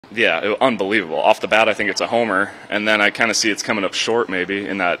Yeah, unbelievable. Off the bat, I think it's a homer, and then I kind of see it's coming up short maybe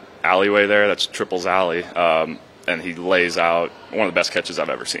in that alleyway there. That's Triple's alley, and he lays out one of the best catches I've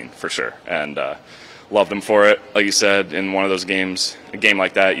ever seen, for sure. And loved him for it. Like you said, in one of those games, a game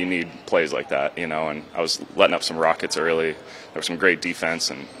like that, you need plays like that, you know. And I was letting up some rockets early. There was some great defense,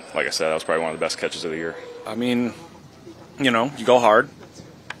 and like I said, that was probably one of the best catches of the year. I mean, you go hard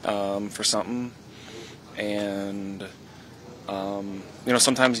for something, and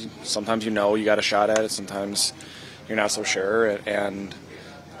sometimes you got a shot at it. Sometimes you're not so sure, and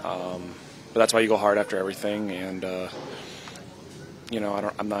but that's why you go hard after everything. And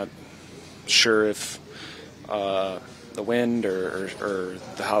I'm not sure if the wind or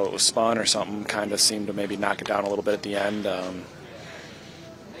how it was spun or something kind of seemed to maybe knock it down a little bit at the end.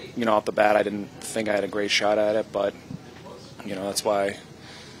 Off the bat, I didn't think I had a great shot at it, but that's why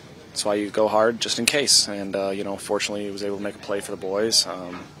you go hard just in case. And fortunately, he was able to make a play for the boys.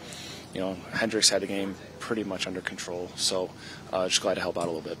 Hendricks had the game pretty much under control, so just glad to help out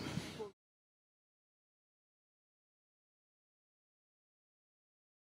a little bit.